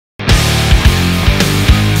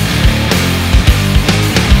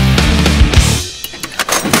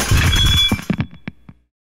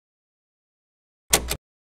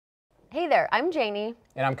Hey there, I'm Janie.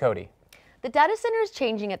 And I'm Cody. The data center is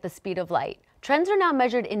changing at the speed of light. Trends are now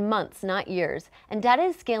measured in months, not years, and data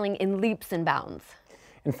is scaling in leaps and bounds.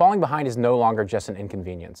 And falling behind is no longer just an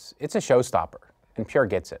inconvenience. It's a showstopper, and Pure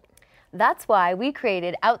gets it. That's why we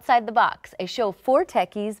created Outside the Box, a show for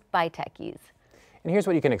techies by techies. And here's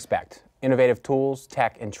what you can expect: innovative tools,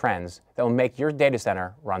 tech, and trends that will make your data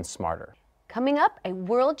center run smarter. Coming up, a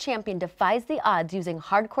world champion defies the odds using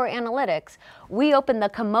hardcore analytics. We open the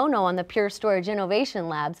kimono on the Pure Storage Innovation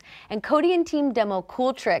Labs, and Cody and team demo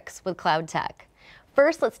cool tricks with cloud tech.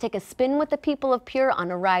 First, let's take a spin with the people of Pure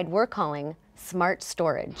on a ride we're calling Smart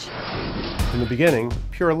Storage. In the beginning,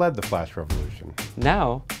 Pure led the flash revolution.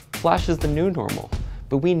 Now, flash is the new normal,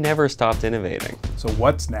 but we never stopped innovating. So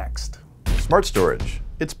what's next? Smart storage.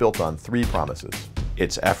 It's built on 3 promises.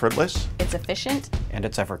 It's effortless, it's efficient, And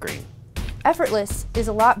it's evergreen. Effortless is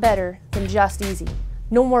a lot better than just easy.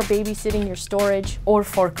 No more babysitting your storage or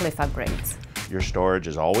forklift upgrades. your storage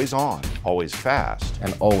is always on, always fast,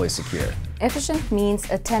 and always secure. Efficient means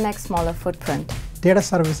a 10x smaller footprint. Data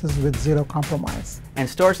services with zero compromise. And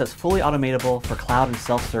storage that's fully automatable for cloud and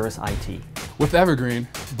self-service IT. With Evergreen,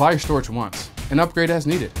 buy your storage once and upgrade as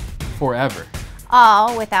needed, forever.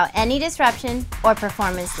 All without any disruption or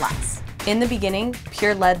performance loss. In the beginning,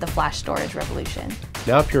 Pure led the flash storage revolution.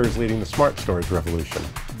 Now Pure is leading the smart storage revolution.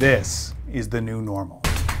 This is the new normal.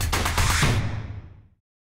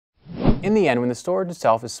 In the end, when the storage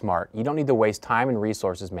itself is smart, you don't need to waste time and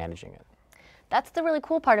resources managing it. That's the really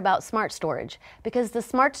cool part about smart storage, because the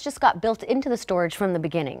smarts just got built into the storage from the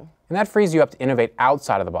beginning. And that frees you up to innovate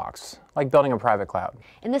outside of the box, like building a private cloud.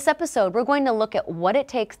 In this episode, we're going to look at what it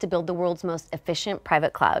takes to build the world's most efficient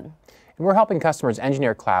private cloud. And we're helping customers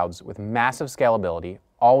engineer clouds with massive scalability,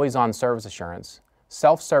 always-on service assurance,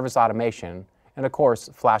 self-service automation, and of course,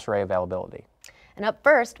 flash array availability. And up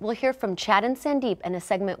first, we'll hear from Chad and Sandeep in a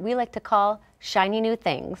segment we like to call Shiny New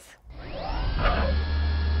Things.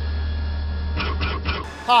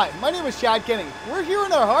 Hi, my name is Chad Kenny. We're here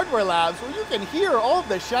in our hardware labs where you can hear all of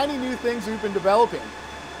the shiny new things we've been developing.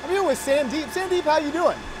 I'm here with Sandeep. Sandeep, how you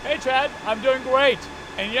doing? Hey Chad, I'm doing great.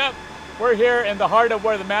 And yep, we're here in the heart of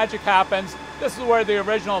where the magic happens. This is where the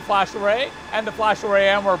original flash array and the flash array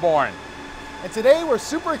M were born. And today we're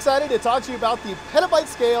super excited to talk to you about the petabyte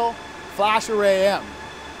scale flash array M.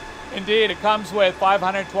 Indeed, it comes with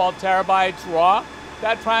 512 terabytes raw.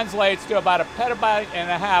 That translates to about 1.5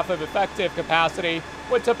 petabytes of effective capacity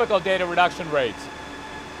with typical data reduction rates.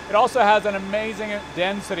 It also has an amazing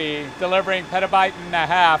density, delivering 1.5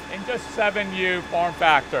 petabytes in just 7U form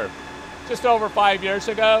factor. Just over 5 years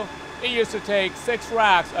ago, it used to take 6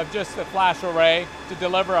 racks of just the flash array to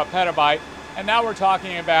deliver 1 petabyte, and now we're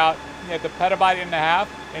talking about the 1.5 petabytes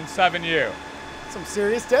in 7U. Some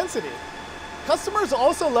serious density. Customers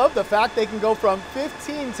also love the fact they can go from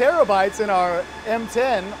 15 terabytes in our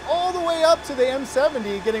M10 all the way up to the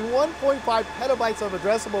M70, getting 1.5 petabytes of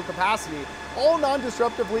addressable capacity, all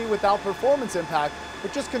non-disruptively without performance impact,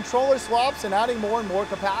 with just controller swaps and adding more and more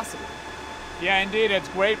capacity. Yeah, indeed, it's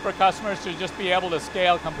great for customers to just be able to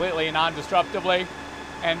scale completely non-disruptively.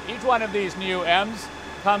 And each one of these new M's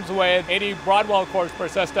comes with 80 Broadwell cores per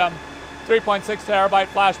system, 3.6 terabyte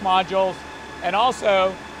flash modules, and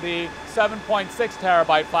also the 7.6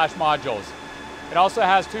 terabyte flash modules. It also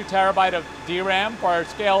has 2 terabyte of DRAM for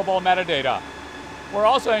scalable metadata. We're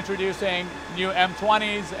also introducing new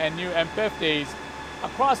M20s and new M50s.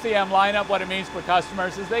 Across the M lineup, what it means for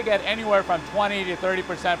customers is they get anywhere from 20 to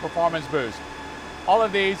 30% performance boost. All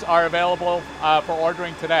of these are available for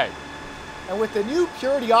ordering today. And with the new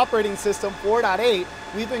Purity operating system 4.8,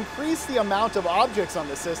 we've increased the amount of objects on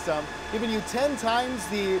the system, giving you 10 times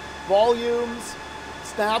the volumes,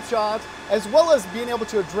 snapshots, as well as being able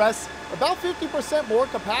to address about 50% more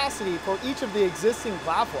capacity for each of the existing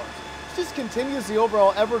platforms. This just continues the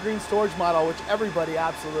overall evergreen storage model, which everybody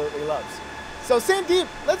absolutely loves. So Sandeep,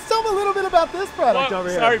 let's tell them a little bit about this product over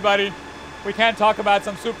here. Sorry, buddy. We can't talk about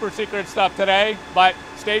some super secret stuff today, but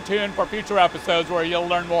stay tuned for future episodes where you'll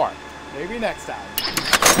learn more. Maybe next time.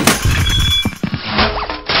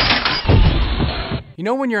 You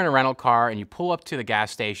know when you're in a rental car and you pull up to the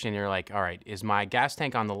gas station and you're like, all right, is my gas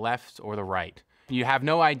tank on the left or the right? You have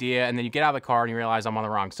no idea, and then you get out of the car and you realize I'm on the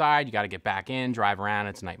wrong side, you gotta get back in, drive around,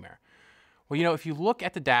 it's a nightmare. Well, you know, if you look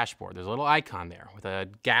at the dashboard, there's a little icon there with a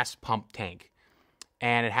gas pump tank,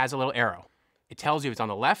 and it has a little arrow. It tells you if it's on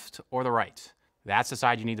the left or the right. That's the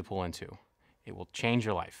side you need to pull into. It will change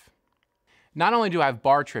your life. Not only do I have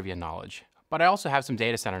bar trivia knowledge, but I also have some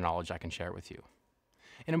data center knowledge I can share with you.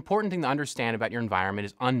 An important thing to understand about your environment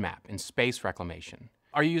is unmap and space reclamation.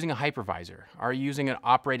 Are you using a hypervisor? Are you using an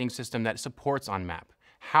operating system that supports unmap?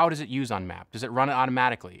 How does it use Unmap? Does it run it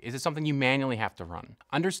automatically? Is it something you manually have to run?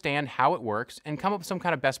 Understand how it works and come up with some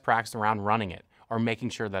kind of best practice around running it or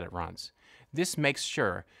making sure that it runs. This makes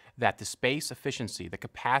sure that the space efficiency, the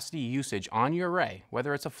capacity usage on your array,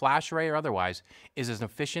 whether it's a flash array or otherwise, is as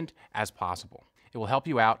efficient as possible. It will help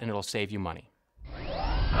you out and it'll save you money.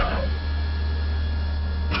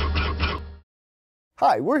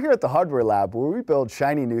 Hi, we're here at the Hardware Lab where we build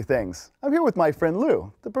shiny new things. I'm here with my friend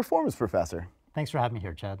Lou, the performance professor. Thanks for having me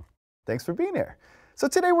here, Chad. Thanks for being here. So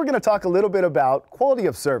today we're going to talk a little bit about quality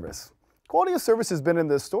of service. Quality of service has been in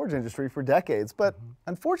the storage industry for decades, but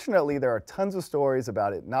unfortunately there are tons of stories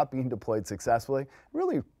about it not being deployed successfully,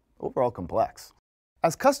 really overall complex.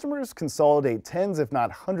 As customers consolidate tens if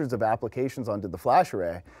not hundreds of applications onto the flash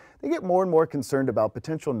array, they get more and more concerned about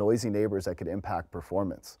potential noisy neighbors that could impact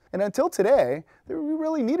performance. And until today, we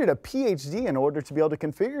really needed a PhD in order to be able to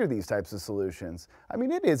configure these types of solutions. I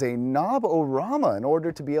mean, it is a knob-o-rama in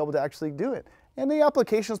order to be able to actually do it. And the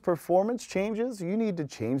application's performance changes, you need to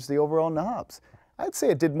change the overall knobs. I'd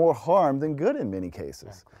say it did more harm than good in many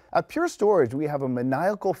cases. At Pure Storage, we have a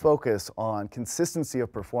maniacal focus on consistency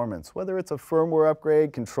of performance. Whether it's a firmware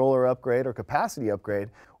upgrade, controller upgrade, or capacity upgrade,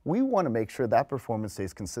 we want to make sure that performance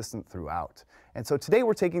stays consistent throughout. And so today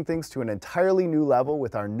we're taking things to an entirely new level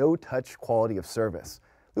with our no-touch quality of service.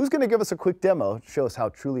 Lou's going to give us a quick demo to show us how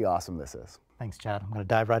truly awesome this is. Thanks, Chad. I'm going to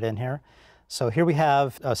dive right in here. So here we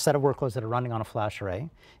have a set of workloads that are running on a flash array.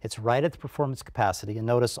 It's right at the performance capacity, and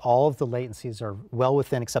notice all of the latencies are well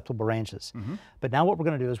within acceptable ranges. But now what we're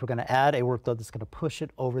going to do is we're going to add a workload that's going to push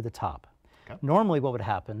it over the top. Normally what would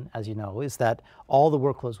happen, as you know, is that all the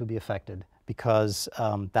workloads would be affected because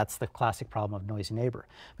that's the classic problem of noisy neighbor.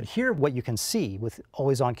 But here what you can see with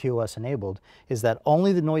always on QoS enabled is that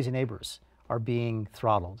only the noisy neighbors are being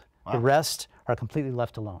throttled. The rest are completely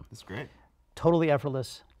left alone. That's great. Totally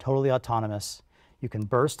effortless, totally autonomous. You can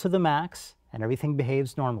burst to the max and everything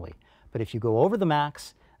behaves normally. But if you go over the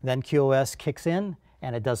max, then QoS kicks in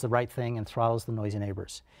and it does the right thing and throttles the noisy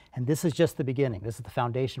neighbors. And this is just the beginning. This is the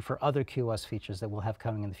foundation for other QoS features that we'll have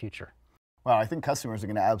coming in the future. Wow, I think customers are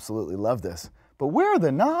going to absolutely love this. But where are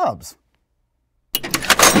the knobs?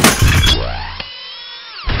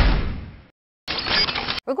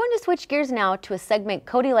 We're going to switch gears now to a segment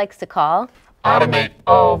Cody likes to call Automate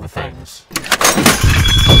all the things.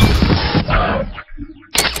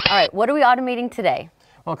 All right, what are we automating today?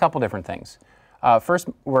 Well, a couple different things. First,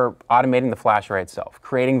 we're automating the flash array itself,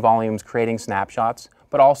 creating volumes, creating snapshots,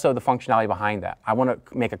 but also the functionality behind that. I want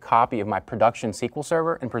to make a copy of my production SQL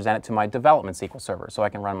server and present it to my development SQL server so I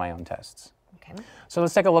can run my own tests. Okay. So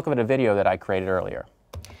let's take a look at a video that I created earlier.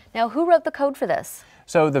 Now, who wrote the code for this?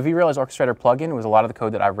 So the vRealize Orchestrator plugin was a lot of the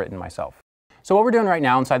code that I've written myself. So what we're doing right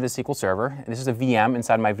now inside this SQL server, and this is a VM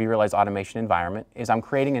inside my vRealize automation environment, is I'm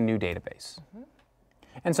creating a new database.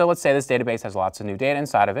 And so let's say this database has lots of new data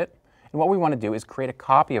inside of it. And what we want to do is create a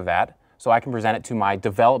copy of that so I can present it to my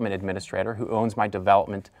development administrator who owns my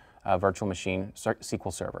development virtual machine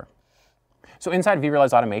SQL server. So inside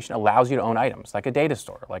vRealize automation allows you to own items like a data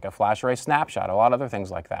store, like a flash array snapshot, a lot of other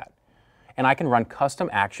things like that. And I can run custom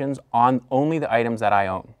actions on only the items that I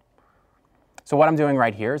own. So what I'm doing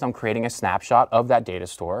right here is I'm creating a snapshot of that data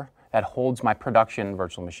store that holds my production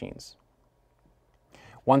virtual machines.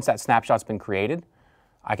 Once that snapshot's been created,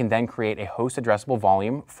 I can then create a host addressable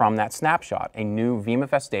volume from that snapshot, a new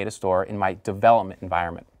VMFS data store in my development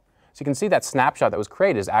environment. So you can see that snapshot that was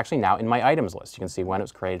created is actually now in my items list. You can see when it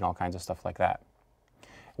was created and all kinds of stuff like that.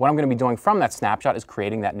 What I'm going to be doing from that snapshot is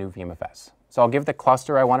creating that new VMFS. So I'll give the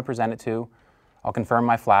cluster I want to present it to, I'll confirm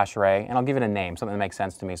my flash array, and I'll give it a name, something that makes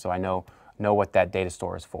sense to me so I know what that data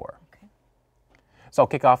store is for. Okay. So I'll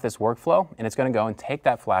kick off this workflow, and it's going to go and take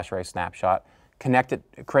that flash array snapshot, connect it,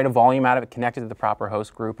 create a volume out of it, connect it to the proper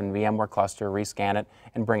host group and VMware cluster, rescan it,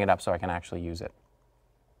 and bring it up so I can actually use it.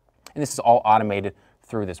 And this is all automated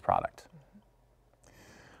through this product.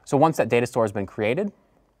 So once that data store has been created,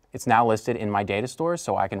 it's now listed in my data stores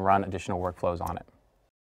so I can run additional workflows on it.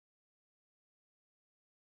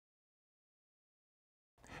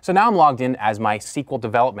 So now I'm logged in as my SQL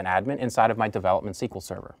development admin inside of my development SQL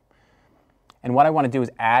server. And what I want to do is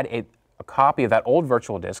add a copy of that old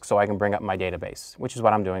virtual disk so I can bring up my database, which is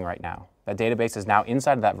what I'm doing right now. That database is now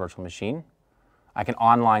inside of that virtual machine. I can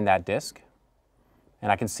online that disk,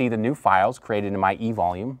 and I can see the new files created in my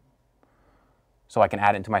eVolume, so I can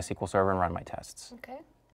add it into my SQL server and run my tests. Okay.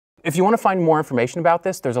 If you want to find more information about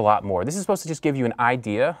this, there's a lot more. This is supposed to just give you an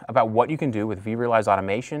idea about what you can do with vRealize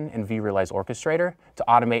Automation and vRealize Orchestrator to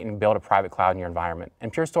automate and build a private cloud in your environment.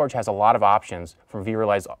 And Pure Storage has a lot of options from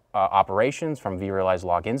vRealize Operations, from vRealize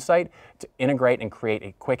Log Insight, to integrate and create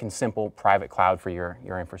a quick and simple private cloud for your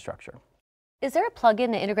infrastructure. Is there a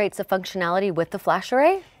plugin that integrates the functionality with the flash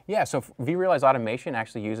array? Yeah, so vRealize Automation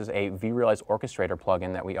actually uses a vRealize Orchestrator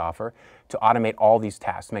plugin that we offer to automate all these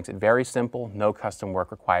tasks. Makes it very simple, no custom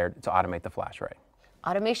work required to automate the flash array.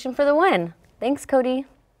 Automation for the win. Thanks, Cody.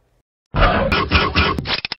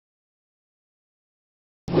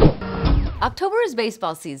 October is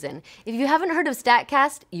baseball season. If you haven't heard of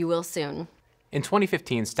StatCast, you will soon. In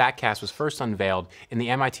 2015, StatCast was first unveiled in the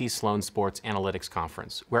MIT Sloan Sports Analytics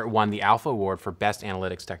Conference, where it won the Alpha Award for Best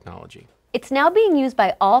Analytics Technology. It's now being used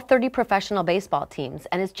by all 30 professional baseball teams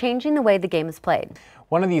and is changing the way the game is played.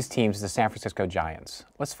 One of these teams is the San Francisco Giants.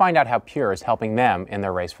 Let's find out how Pure is helping them in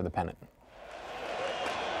their race for the pennant.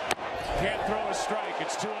 Can't throw a strike,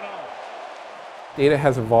 it's 2-0. Data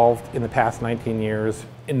has evolved in the past 19 years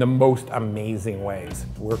in the most amazing ways.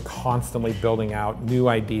 We're constantly building out new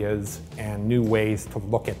ideas and new ways to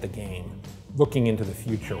look at the game. Looking into the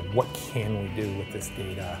future, what can we do with this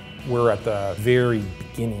data? We're at the very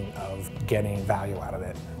beginning of getting value out of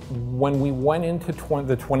it. When we went into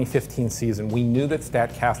the 2015 season, we knew that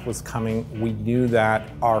StatCast was coming. We knew that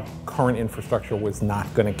our current infrastructure was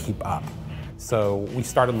not going to keep up. So we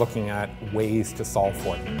started looking at ways to solve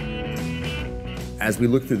for it. As we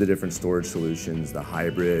look through the different storage solutions, the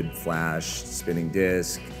hybrid, flash, spinning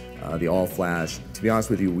disk, the all flash, to be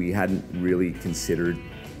honest with you, we hadn't really considered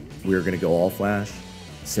we were going to go all flash.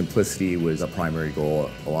 Simplicity was a primary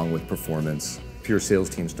goal, along with performance. Pure sales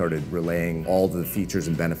team started relaying all the features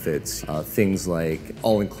and benefits, things like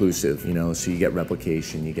all-inclusive, so you get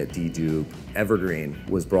replication, you get dedupe. Evergreen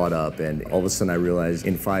was brought up, and all of a sudden I realized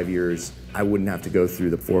in 5 years, I wouldn't have to go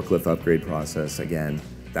through the forklift upgrade process again.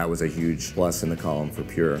 That was a huge plus in the column for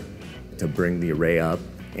Pure. To bring the array up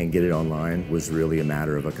and get it online was really a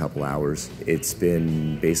matter of a couple hours. It's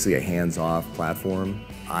been basically a hands-off platform.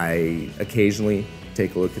 I occasionally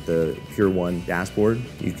take a look at the Pure One dashboard.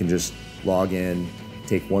 You can just log in,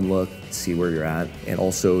 take one look, see where you're at, and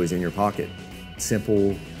also is in your pocket.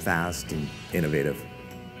 Simple, fast, and innovative.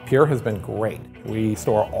 Pure has been great. We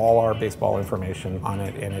store all our baseball information on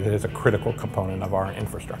it, and it is a critical component of our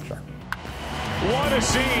infrastructure. What a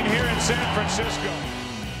scene here in San Francisco.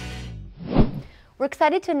 We're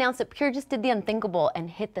excited to announce that Pure just did the unthinkable and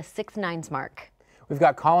hit the 6 nines mark. We've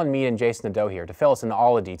got Colin Mead and Jason Nadeau here to fill us into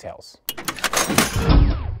all the details.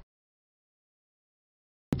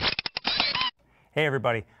 Hey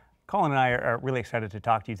everybody, Colin and I are really excited to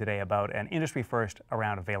talk to you today about an industry first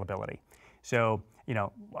around availability. So,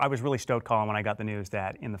 I was really stoked, Colin, when I got the news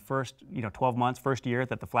that in the first, 12 months, first year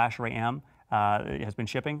that the Flash Array M has been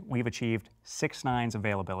shipping, we've achieved 6 nines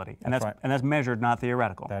availability. And that's right. And that's measured, not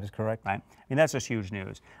theoretical. That is correct. Right? I mean, that's just huge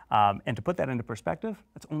news. And to put that into perspective,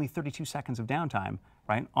 that's only 32 seconds of downtime,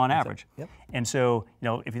 right, on average. Yep. And so,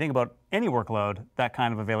 if you think about any workload, that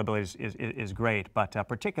kind of availability is great, but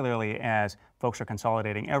particularly as folks are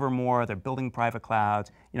consolidating ever more, they're building private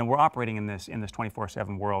clouds, we're operating in this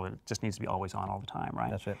 24/7 world. It just needs to be always on all the time,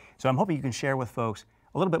 right? That's it. So I'm hoping you can share with folks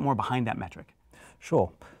a little bit more behind that metric.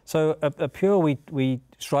 Sure. So at Pure, we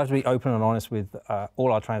strive to be open and honest with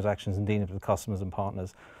all our transactions and dealings with customers and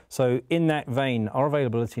partners. So in that vein, our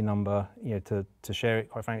availability number, to share it,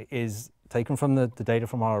 quite frankly, is taken from the data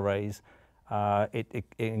from our arrays. It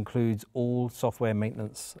includes all software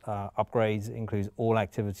maintenance upgrades. It includes all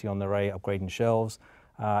activity on the array, upgrading shelves.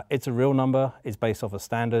 It's a real number. It's based off a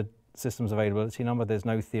standard systems availability number. There's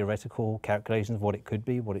no theoretical calculations of what it could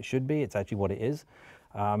be, what it should be. It's actually what it is.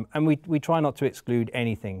 And we try not to exclude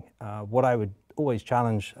anything. What I would always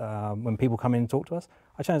challenge when people come in and talk to us,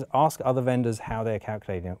 I challenge ask other vendors how they're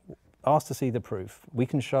calculating it. Ask to see the proof. We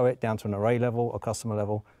can show it down to an array level, a customer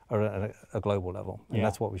level, or a global level. And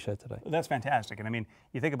that's what we shared today. That's fantastic. And I mean,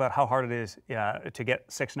 you think about how hard it is to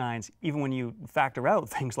get 6 nines, even when you factor out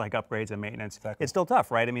things like upgrades and maintenance. Exactly. It's still tough,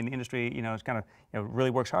 right? I mean, the industry, it's kind of really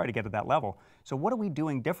works hard to get to that level. So what are we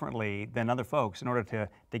doing differently than other folks in order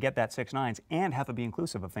to get that 6 nines and have it be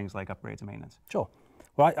inclusive of things like upgrades and maintenance? Sure.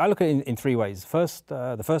 Well, I look at it in 3 ways. First,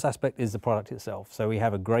 the first aspect is the product itself. So we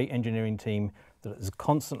have a great engineering team that is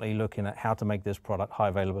constantly looking at how to make this product high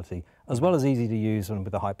availability, as well as easy to use and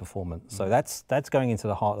with a high performance. So that's going into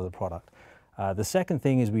the heart of the product. The second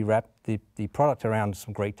thing is we wrap the product around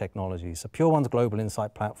some great technologies. So Pure One's Global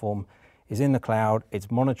Insight platform is in the cloud.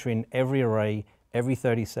 It's monitoring every array every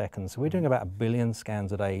 30 seconds. So we're doing about 1 billion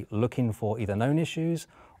scans a day looking for either known issues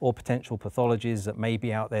or potential pathologies that may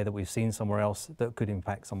be out there that we've seen somewhere else that could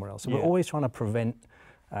impact somewhere else. So we're always trying to prevent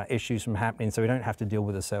issues from happening so we don't have to deal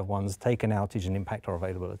with the server ones, take an outage and impact our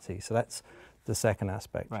availability. So that's the second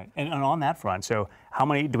aspect. Right. And on that front, so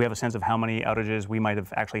do we have a sense of how many outages we might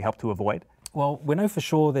have actually helped to avoid? Well, we know for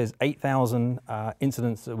sure there's 8,000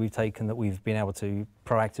 incidents that we've taken that we've been able to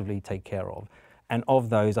proactively take care of. And of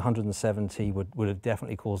those, 170 would have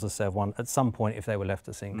definitely caused us to have one at some point if they were left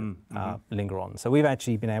to sink, linger on. So we've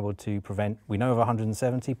actually been able to prevent, we know of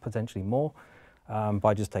 170, potentially more,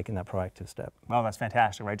 by just taking that proactive step. Well, that's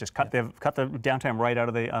fantastic, right? Just cut the downtime right out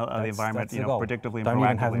of the environment, that's the goal. Predictably and Don't proactively,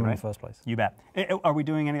 even have them right? in the first place. You bet. Are you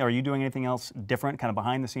doing anything else different, kind of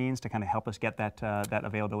behind the scenes, to kind of help us get that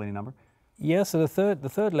availability number? Yeah, so the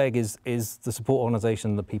third leg is the support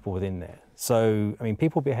organization, the people within there. So, I mean,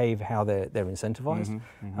 people behave how they're incentivized.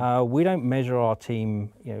 We don't measure our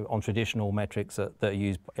team, on traditional metrics that are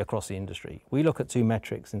used across the industry. We look at two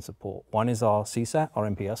metrics in support. One is our CSAT, our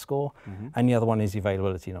NPS score, and the other one is the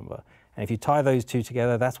availability number. And if you tie those two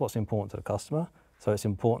together, that's what's important to the customer. So it's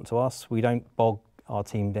important to us. We don't bog our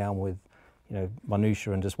team down with,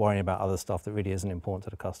 minutia and just worrying about other stuff that really isn't important to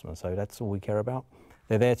the customer. So that's all we care about.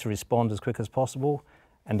 They're there to respond as quick as possible,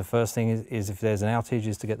 and the first thing is if there's an outage,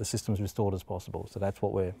 is to get the systems restored as possible. So that's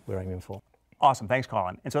what we're aiming for. Awesome, thanks,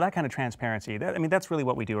 Colin. And so that kind of transparency, that's really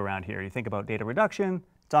what we do around here. You think about data reduction,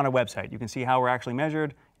 it's on our website. You can see how we're actually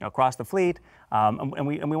measured across the fleet, and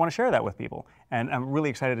we want to share that with people. And I'm really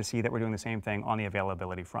excited to see that we're doing the same thing on the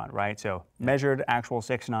availability front, right? So measured actual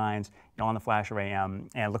 6 nines on the FlashArray,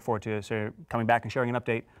 and look forward to sort of coming back and sharing an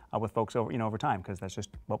update with folks over time, because that's just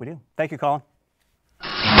what we do. Thank you, Colin.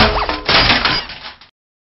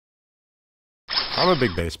 I'm a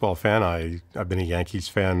big baseball fan. I've been a Yankees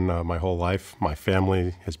fan my whole life. My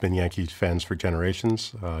family has been Yankees fans for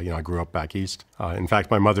generations. I grew up back east. In fact,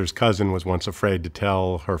 my mother's cousin was once afraid to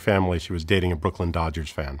tell her family she was dating a Brooklyn Dodgers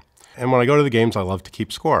fan. And when I go to the games, I love to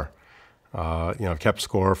keep score. I've kept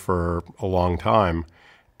score for a long time.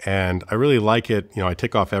 And I really like it. I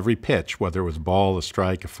tick off every pitch, whether it was a ball, a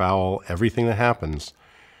strike, a foul, everything that happens.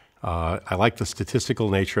 I like the statistical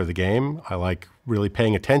nature of the game. I like really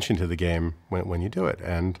paying attention to the game when you do it.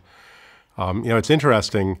 And, it's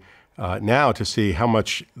interesting now to see how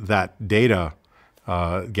much that data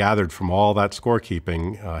gathered from all that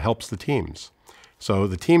scorekeeping helps the teams. So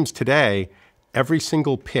the teams today, every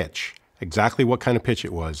single pitch, exactly what kind of pitch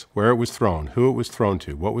it was, where it was thrown, who it was thrown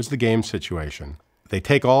to, what was the game situation. They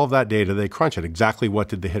take all of that data, they crunch it, exactly what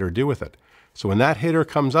did the hitter do with it. So when that hitter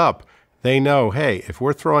comes up, they know, hey, if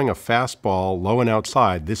we're throwing a fastball low and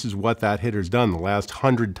outside, this is what that hitter's done the last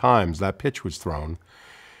 100 times that pitch was thrown.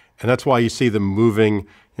 And that's why you see them moving.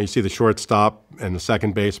 You see the shortstop and the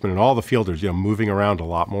second baseman and all the fielders, moving around a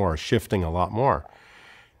lot more, shifting a lot more.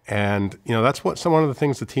 And, that's one of the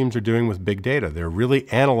things the teams are doing with big data. They're really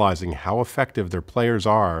analyzing how effective their players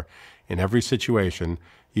are in every situation,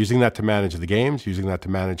 using that to manage the games, using that to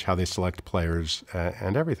manage how they select players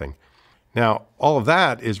and everything. Now, all of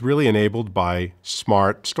that is really enabled by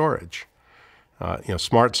smart storage.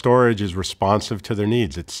 Smart storage is responsive to their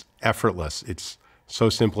needs. It's effortless. It's so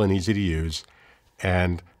simple and easy to use.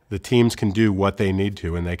 And the teams can do what they need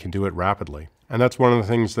to, and they can do it rapidly. And that's one of the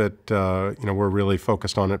things that we're really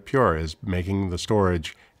focused on at Pure, is making the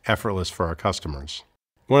storage effortless for our customers.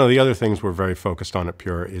 One of the other things we're very focused on at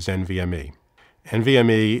Pure is NVMe.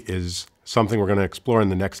 NVMe is something we're going to explore in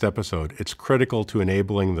the next episode. It's critical to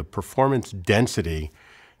enabling the performance density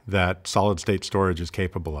that solid-state storage is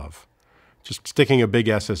capable of. Just sticking a big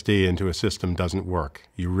SSD into a system doesn't work.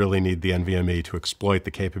 You really need the NVMe to exploit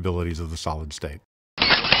the capabilities of the solid state.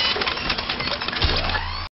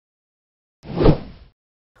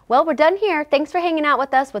 Well, we're done here. Thanks for hanging out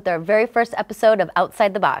with us with our very first episode of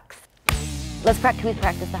Outside the Box. Can we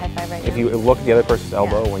practice the high five right now? If you look at the other person's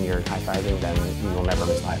elbow when you're high-fiving, then you will never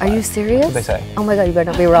miss a high five. Are you serious? That's what they say. Oh my God, you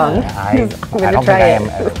better not be wrong. I don't think I am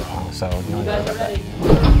ever wrong, so don't worry about that.